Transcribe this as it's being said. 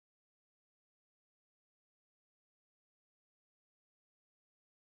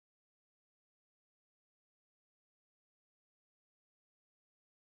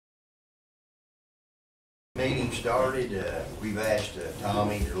meeting started, we've asked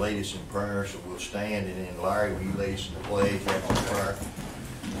Tommy to lead us in prayer, so we'll stand, and then Larry, will you lead us in the pledge after the prayer?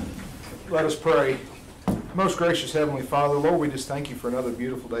 Let us pray. Most gracious Heavenly Father, Lord, we just thank you for another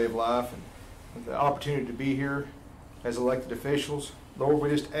beautiful day of life and the opportunity to be here as elected officials. Lord, we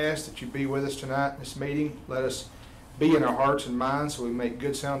just ask that you be with us tonight in this meeting. Let us be in our hearts and minds so we make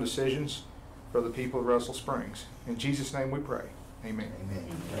good, sound decisions for the people of Russell Springs. In Jesus' name we pray. Amen. Amen.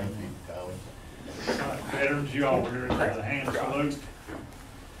 Thank you, Tommy. Veterans, you all here for the hand salute.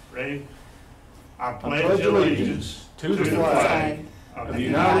 Ready? I pledge allegiance to the flag of the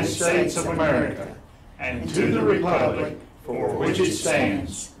United States of America and to the republic for which it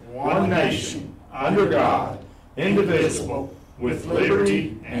stands, one nation, under God, indivisible, with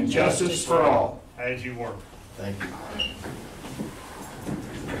liberty and justice for all. As you were. Thank you.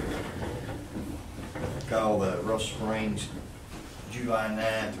 Call the Russell Springs July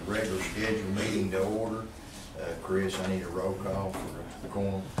 9th regular scheduled meeting to order. Chris, I need a roll call for the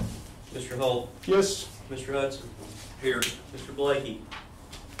quorum. Mr. Holt. Yes. Mr. Hudson. Here. Mr. Blakey.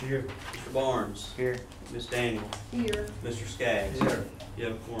 Here. Mr. Barnes. Here. Ms. Daniel. Here. Mr. Skaggs. Here. You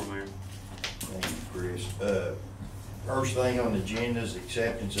have a quorum, Mayor. Thank you, Chris. First thing on the agenda is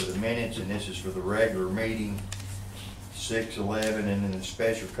acceptance of the minutes, and this is for the regular meeting 6/11, and then the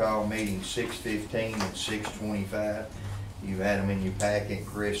special call meeting 6/15 and 6/25. You've had them in your packet.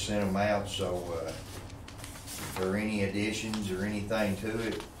 Chris sent them out, so if there are any additions or anything to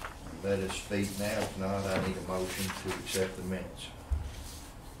it, let us speak now. If not, I need a motion to accept the minutes.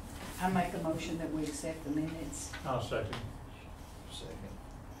 I make a motion that we accept the minutes. I'll second. Second.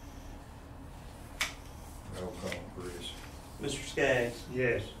 Roll call, Chris. Mr. Skaggs.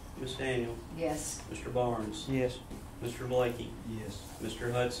 Yes. Ms. Daniel. Yes. Mr. Barnes. Yes. Mr. Blakey. Yes.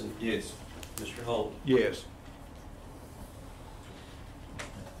 Mr. Hudson. Yes. Mr. Holt. Yes.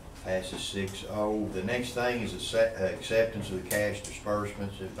 Passes 6-0. The next thing is acceptance of the cash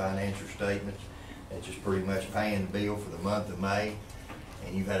disbursements and financial statements. It's just pretty much paying the bill for the month of May.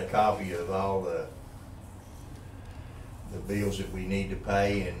 And you've had a copy of all the bills that we need to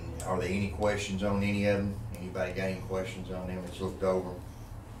pay. And are there any questions on any of them? Anybody got any questions on them? It's looked over.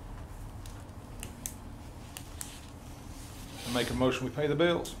 I make a motion we pay the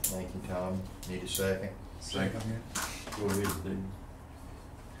bills. Thank you, Tom. Need a second? Second. Go ahead, David.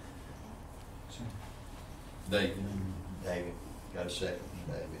 David. David. Got a second,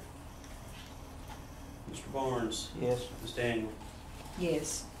 David. Mr. Barnes. Yes. Ms. Daniel.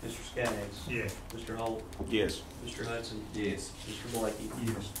 Yes. Mr. Skaggs. Yes. Mr. Holt. Yes. Mr. Hudson. Yes. Mr. Blakey.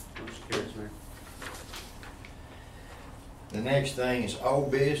 Yes. Motion carries, Mayor. The next thing is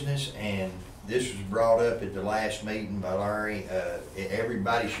old business, and this was brought up at the last meeting by Larry.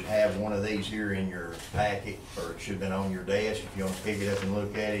 Everybody should have one of these here in your packet, or it should have been on your desk if you want to pick it up and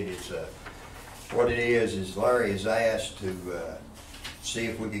look at it. It's what it is Larry has asked to see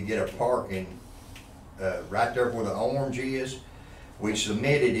if we could get a parking right there where the orange is. We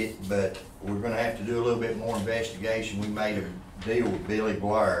submitted it, but we're going to have to do a little bit more investigation. We made a deal with Billy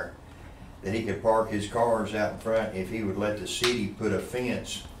Blair that he could park his cars out in front if he would let the city put a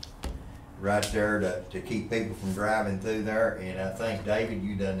fence right there to keep people from driving through there. And I think, David,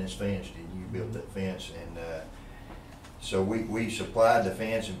 you done this fence, did you? Built that fence, and so we supplied the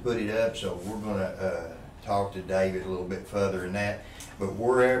fence and put it up. So we're going to talk to David a little bit further in that. But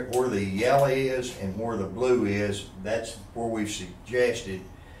where the yellow is and where the blue is, that's where we've suggested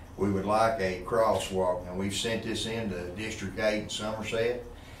we would like a crosswalk. And we've sent this into District 8 in Somerset.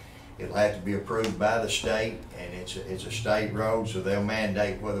 It'll have to be approved by the state, and it's a state road, so they'll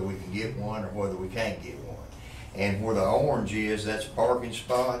mandate whether we can get one or whether we can't get one. And where the orange is, that's parking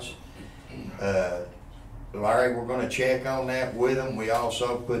spots. Larry, we're going to check on that with them. We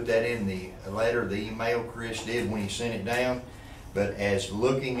also put that in the letter, the email Chris did when he sent it down. But as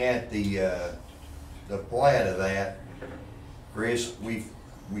looking at the plat of that, Chris, we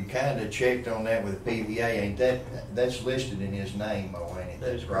kind of checked on that with the PVA. Ain't that's listed in his name, though, ain't it?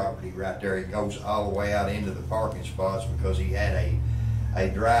 That property right there. It goes all the way out into the parking spots because he had a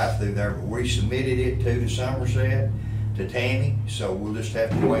drive through there. But we submitted it to Somerset, to Tammy, so we'll just have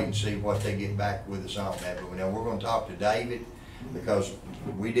to wait and see what they get back with us on that. But we know we're going to talk to David because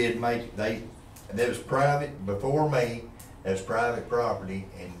we did make that was private before me. That's private property,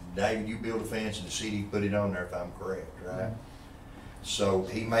 and David, you built a fence and the city put it on there, if I'm correct, right? So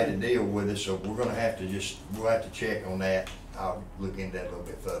he made a deal with us, so we're gonna have to we'll have to check on that. I'll look into that a little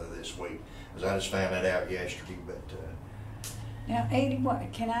bit further this week, because I just found that out yesterday, but. Now, Eddie,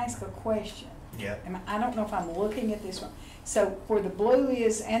 can I ask a question? Yeah. I don't know if I'm looking at this one. So where the blue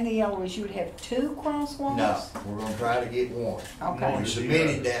is and the yellow is, you would have two crosswalks? No, we're gonna try to get one. Okay. We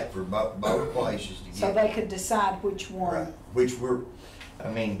submitted that for both places to get. So they could decide which one. Right, which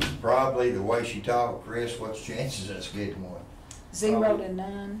probably the way she talked, Chris, what's the chances of us getting one? 0 to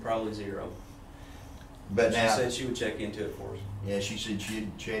none? Probably 0. But She now, said she would check into it for us. yeah, she said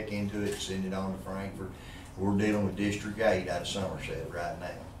she'd check into it, send it on to Frankfurt. We're dealing with District 8 out of Somerset right now.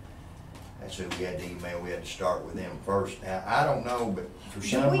 That's who we had to email, we had to start with them first. Now, I don't know, but for Do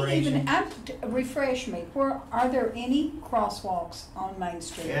some we reason. even, refresh me, are there any crosswalks on Main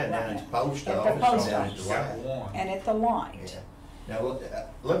Street Yeah, right down at the now? post At the office. post down at office. the light. And at the light? Yeah. Now,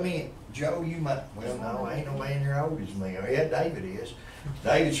 let me, Joe, you might, well, no, ain't no man your old as me. Yeah, David is.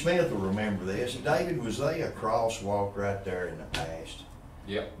 David Smith will remember this. David, was they a crosswalk right there in the past?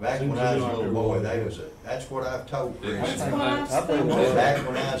 Yep. Back when I was a little boy, that's what I've told It Chris. went That's from what that- I've seen. Back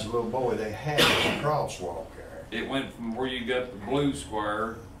when I was a little boy, they had a crosswalk there. It went from where you got the blue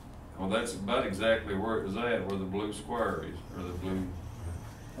square, well, that's about exactly where it was at, where the blue square is, or the blue.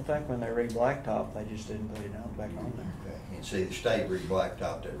 I think when they re-blacktop, they just didn't put it on back on there. Okay. And see, the state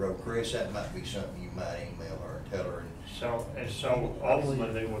re-blacktop that road. Chris, that might be something you might email her and tell her. And So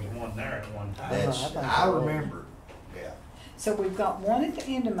ultimately, there was one there at one time. that's, I think I so. remember, yeah. So we've got one at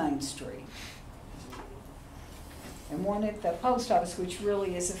the end of Main Street and one at the post office, which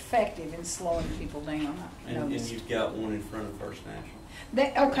really is effective in slowing people down. I And noticed. you've got one in front of First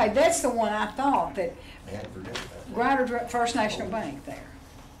National. Okay, that's the one I thought, that I had forgot about that. Grider First National Bank there,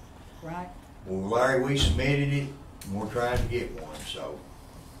 right? Well, Larry, we submitted it, and we're trying to get one, so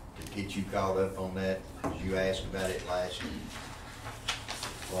to get you caught up on that, because you asked about it last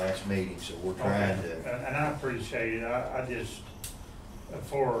meeting, so we're trying Okay. to. And I appreciate it. I just,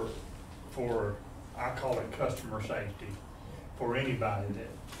 for, I call it customer safety, for anybody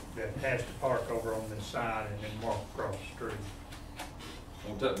that has to park over on this side and then walk across the street.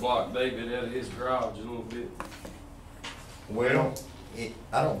 Want that block David out of his garage a little bit? Well,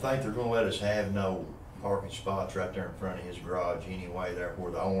 I don't think they're gonna let us have no parking spots right there in front of his garage anyway, there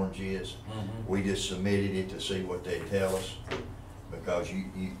where the orange is. We just submitted it to see what they tell us, because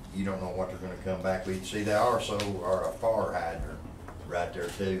you don't know what they're gonna come back with. See, they also are a fire hydrant right there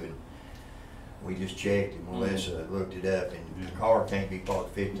too, and we just checked, and Melissa looked it up, and the car can't be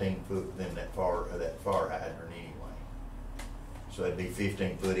parked 15 foot within that fire hydrant anyway. So it'd be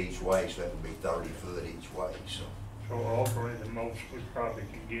 15 foot each way, so that would be 30 foot each way, so. So ultimately, the most we probably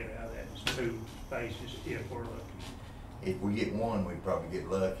can get out of that is 2 spaces if we're lucky. If we get one, we'd probably get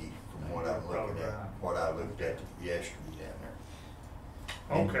lucky from what I'm Probably looking at, right. what I looked at yesterday down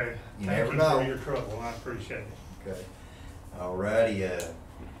there. And Okay, you thank never you know. for your trouble, I appreciate it. Okay. All righty,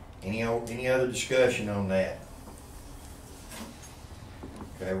 any other discussion on that?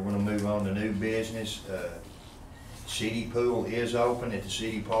 Okay, we're gonna move on to new business. City pool is open at the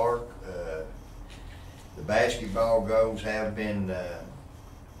city park. The basketball goals have been,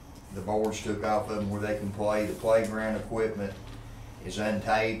 the boards took off of them where they can play. The playground equipment is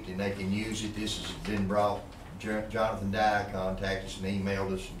untaped and they can use it. This has been brought, Jonathan Dye contacted us and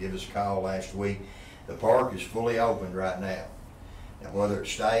emailed us and gave us a call last week. The park is fully open right now. Now, whether it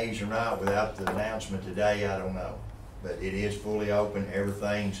stays or not without the announcement today, I don't know. But it is fully open,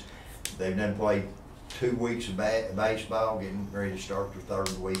 they've done played 2 weeks of baseball, getting ready to start their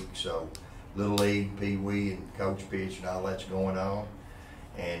 3rd week, so Little League, Pee Wee, and Coach Pitch and all that's going on.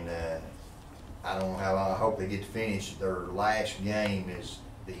 And I don't know how long, I hope they get to finish. Their last game is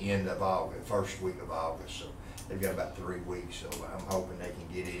the end of August, 1st week of August, so they've got about 3 weeks, so I'm hoping they can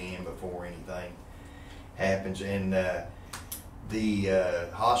get it in before anything happens. And the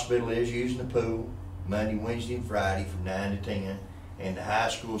hospital is using the pool Monday, Wednesday, and Friday from 9 to 10. And the high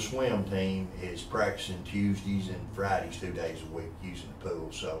school swim team is practicing Tuesdays and Fridays 2 days a week using the pool.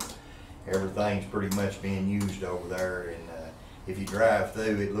 So everything's pretty much being used over there. And if you drive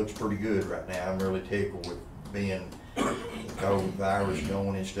through, it looks pretty good right now. I'm really tickled with being the COVID virus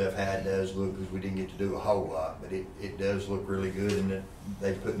going and stuff, how it does look, because we didn't get to do a whole lot. But it does look really good. And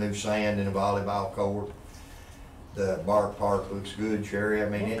they put new sand in the volleyball court. The Bark Park looks good, Sherry. I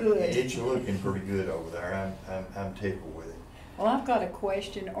mean, it's looking pretty good over there. I'm tickled with it. Well, I've got a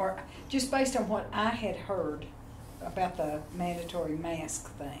question, or just based on what I had heard about the mandatory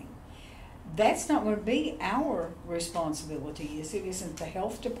mask thing. That's not going to be our responsibility, is it? Isn't the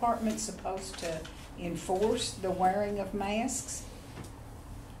health department supposed to enforce the wearing of masks?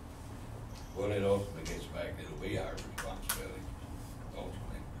 Well, it ultimately gets back, it'll be our responsibility,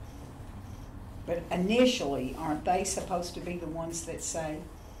 ultimately. But initially, aren't they supposed to be the ones that say?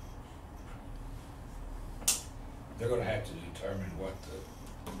 They're gonna have to determine what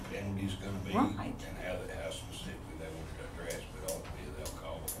the end penalty's gonna be, Right. and how specifically they want it addressed, but ultimately they'll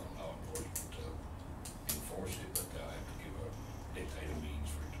call upon law enforcement to enforce it, but they'll have to give a dictated means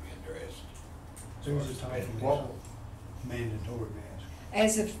for it to be addressed. Who's the talking What- about mandatory mask?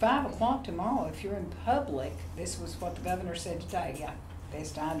 As of 5 o'clock tomorrow, if you're in public, this was what the governor said today,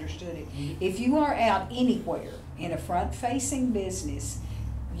 best I understood it. If you are out anywhere in a front-facing business,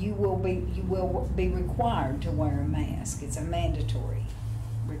 you will be required to wear a mask. It's a mandatory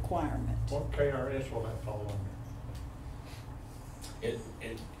requirement. What KRS will that fall under? It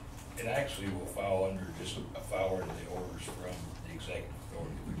actually will fall under just a follower to the orders from the executive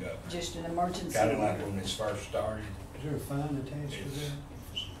authority of the governor. Just an emergency. Kind of like when this first started. Is there a fine attached to that?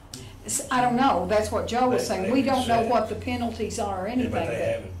 I don't know, that's what Joe was They- saying. they We can don't know say- what the penalties are or anything, But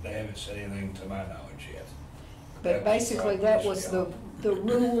but, they haven't said anything to my knowledge yet. but basically that was the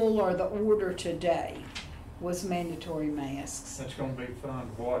rule or the order today, was mandatory masks. That's gonna be fun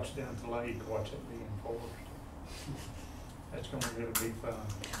to watch down at the lake, watch it being enforced. That's gonna really be fun.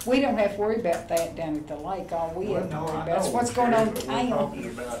 We don't have to worry about that down at the lake. All we have to Well, no, worry I about is know, what's going on in Sherry, but we're talking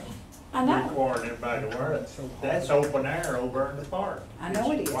town. about I know. requiring everybody to wear it. That's open air over in the park. I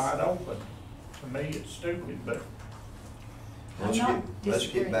know it It's is. wide open. To me, it's stupid, but Let's I'm not let's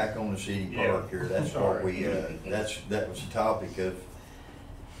get disagreeing. back on the city Yeah, park here. That's what sorry. we, that was the topic of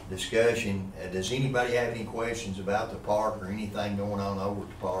discussion. Does anybody have any questions about the park or anything going on over at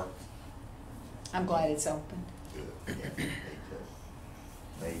the park? I'm glad it's open. Good.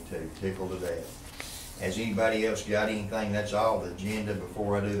 Yeah, me too, tickled to death. Has anybody else got anything? That's all the agenda.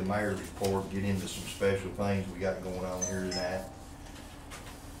 Before I do the mayor's report, get into some special things we got going on here tonight.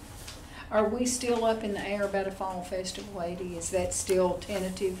 Are we still up in the air about a fall festival, lady? Is that still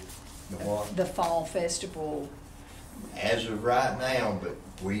tentative? The what? The fall festival? As of right now, but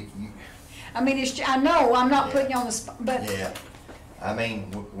I mean, I know, I'm not Yeah. putting you on the spot, but yeah, I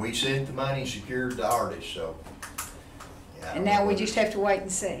mean, we sent the money, secured the artist, so. yeah, I and don't now know we whether- just have to wait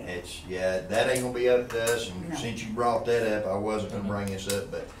and see. That ain't gonna be up to us, and No. since you brought that up, I wasn't gonna bring this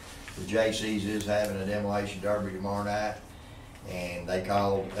up, but the J.C.'s is having a demolition derby tomorrow night, and they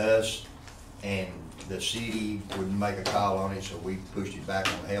called us, and the city wouldn't make a call on it, so we pushed it back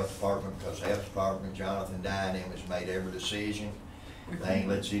on the health department, because the health department, Jonathan Dye and them has made every decision. They ain't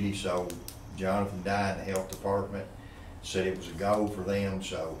let city, so Jonathan Dye and the health department said it was a go for them,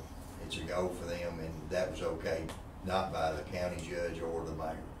 so it's a go for them, and that was okay, not by the county judge or the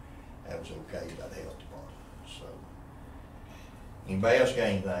mayor. That was okay by the health department, so. Anybody else got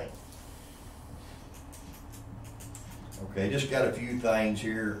anything? Okay, just got a few things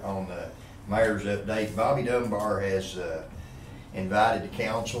here on the mayor's update. Bobby Dunbar has invited the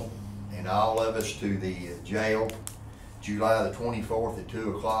council and all of us to the jail July the 24th at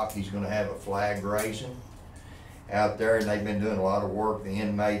 2 o'clock. He's gonna have a flag raising out there, and they've been doing a lot of work, the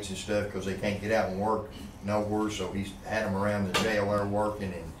inmates and stuff, because they can't get out and work nowhere, so he's had them around the jail there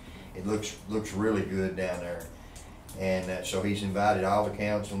working, and it looks really good down there. And so he's invited all the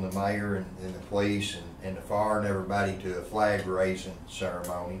council and the mayor and the police and the fire and everybody to a flag raising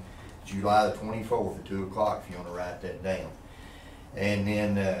ceremony, July the 24th at 2 o'clock, if you want to write that down. And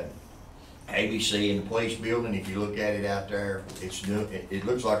then ABC in the police building, if you look at it out there, it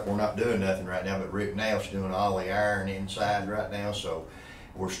looks like we're not doing nothing right now, but Rick Nell's doing all the iron inside right now, so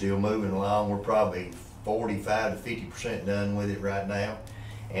we're still moving along. We're probably 45 to 50% done with it right now.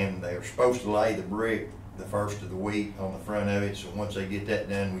 And they're supposed to lay the brick the first of the week on the front of it, so once they get that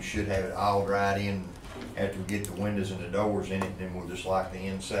done, we should have it all dried in after we get the windows and the doors in it, then we'll just lock the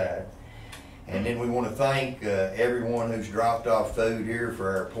inside. And then we want to thank everyone who's dropped off food here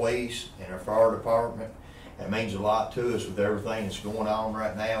for our police and our fire department. That means a lot to us with everything that's going on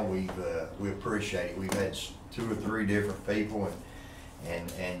right now. We appreciate it. We've had 2 or 3 different people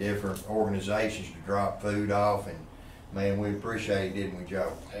and different organizations to drop food off, and man, we appreciate it, didn't we,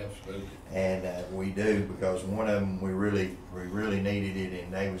 Joe? Absolutely. And we do, because one of them we really needed it,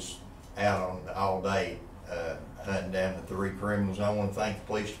 and they was out on all day hunting down the 3 criminals. I want to thank the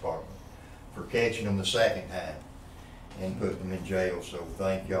police department for catching them the second time and putting them in jail. So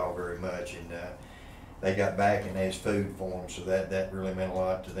thank y'all very much. And they got back and there's food for them, so that really meant a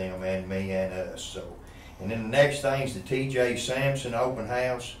lot to them and me and us. So, and then the next thing is the T.J. Sampson open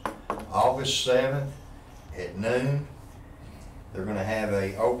house, August 7th at noon. They're going to have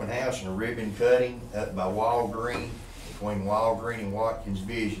a open house and a ribbon cutting up by Walgreen, between Walgreen and Watkins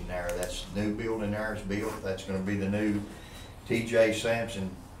Vision there. That's the new building there is built. That's going to be the new T.J. Sampson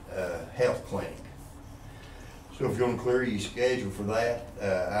health clinic. So if you want to clear your schedule for that,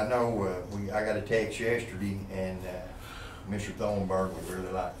 I know I got a text yesterday, and Mr. Thornburg would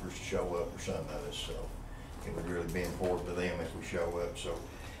really like for us to show up, or some of us, so it would really be important to them if we show up. So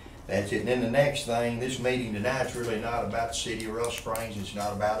That's it. And then the next thing, this meeting tonight's really not about the city of Russell Springs. It's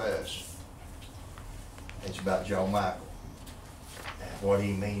not about us. It's about Joe Michael and what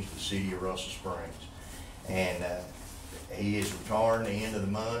he means to the city of Russell Springs. And he is retiring the end of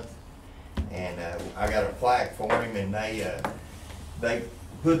the month. And I got a plaque for him, and they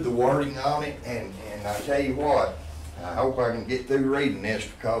put the wording on it. And I tell you what, I hope I can get through reading this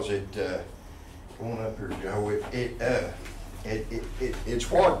because it. Going up here, Joe. It's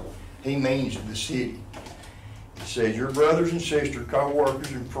what he means to the city. It says, "Your brothers and sisters,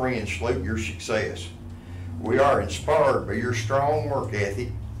 co-workers and friends salute your success. We are inspired by your strong work ethic,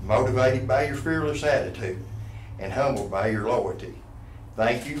 motivated by your fearless attitude, and humbled by your loyalty.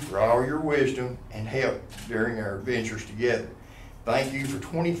 Thank you for all your wisdom and help during our adventures together. Thank you for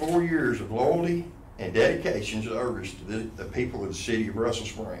 24 years of loyalty and dedication service to the people of the city of Russell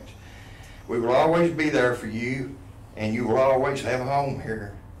Springs. We will always be there for you, and you will always have a home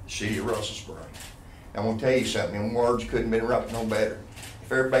here, the city of Russell Springs." I'm going to tell you something, them words couldn't have been written no better.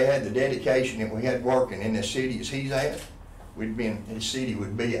 If everybody had the dedication that we had working in this city as he's at, this city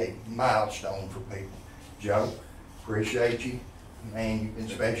would be a milestone for people. Joe, appreciate you. Man, you've been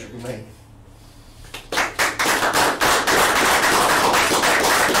special to me.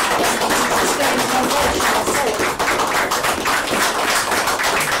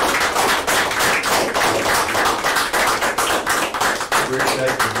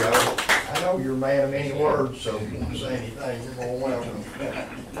 Appreciate you, Joe. I know you're a man of many words, so if you want to say anything, you're more welcome.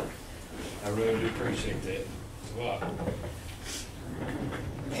 I really do appreciate that. It's a lot.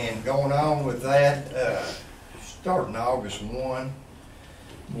 And going on with that, starting August 1,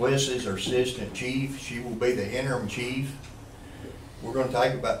 Melissa's our assistant chief. She will be the interim chief. We're going to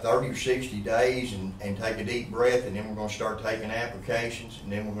take about 30 or 60 days and take a deep breath, and then we're going to start taking applications,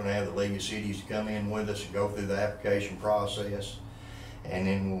 and then we're going to have the League of Cities to come in with us and go through the application process, and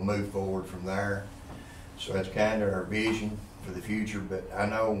then we'll move forward from there. So that's kind of our vision for the future. But I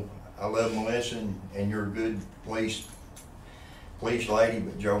know I love Melissa, and you're a good police lady,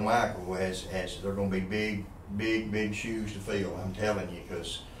 but Joe Michael has they're going to be big shoes to fill. I'm telling you,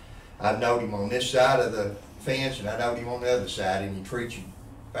 because I've known him on this side of the fence, and I know him on the other side, and he treats you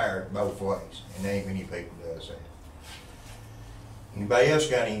fair both ways, and there ain't many people does that. Anybody else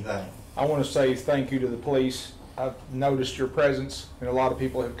got anything? I want to say thank you to the police. I've noticed your presence, and a lot of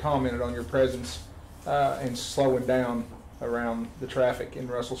people have commented on your presence and slowing down around the traffic in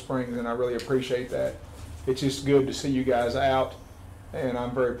Russell Springs, and I really appreciate that. It's just good to see you guys out, and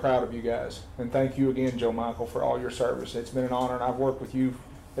I'm very proud of you guys. And thank you again, Joe Michael, for all your service. It's been an honor, and I've worked with you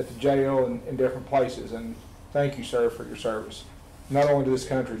at the jail and in different places, and thank you, sir, for your service, not only to this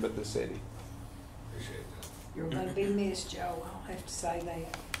country, but this city. Appreciate that. You're going to be missed, Joe. I'll have to say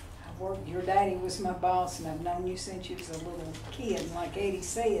that. Your daddy was my boss, and I've known you since you was a little kid. And like Eddie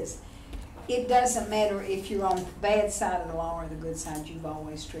says, it doesn't matter if you're on the bad side of the law or the good side. You've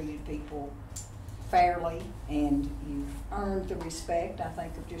always treated people fairly, and you've earned the respect, I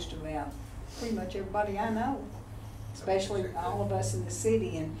think, of just about pretty much everybody I know, especially all of us in the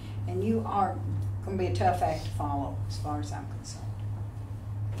city. And you are going to be a tough act to follow, as far as I'm concerned.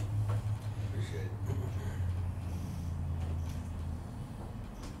 Appreciate it.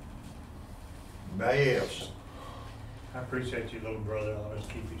 Anybody else? I appreciate you, little brother. I'll just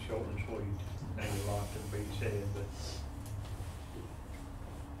keep it short and sweet. Ain't a lot to be said, but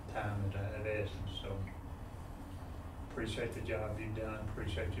time is of essence. So appreciate the job you've done.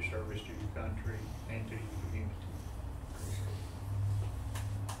 Appreciate your service to your country and to your community.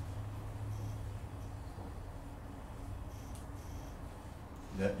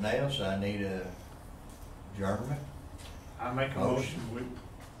 Nothing else? I need a adjournment. I make a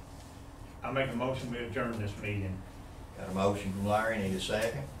motion we adjourn this meeting. Got a motion from Larry, need a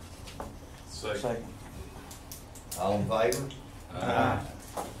second? Second. All in favor? Aye.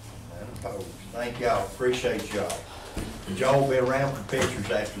 None opposed. Thank y'all, appreciate y'all. And Joe will be around for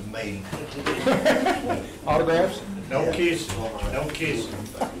pictures after the meeting. Autographs? No kissing, no kissing.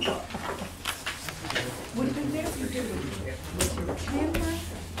 Would it be better if you did it with your camera?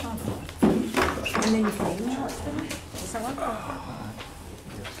 And then you can email it to me? Is that what?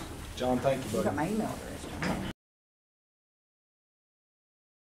 John, thank you, You buddy. got my email address, don't you?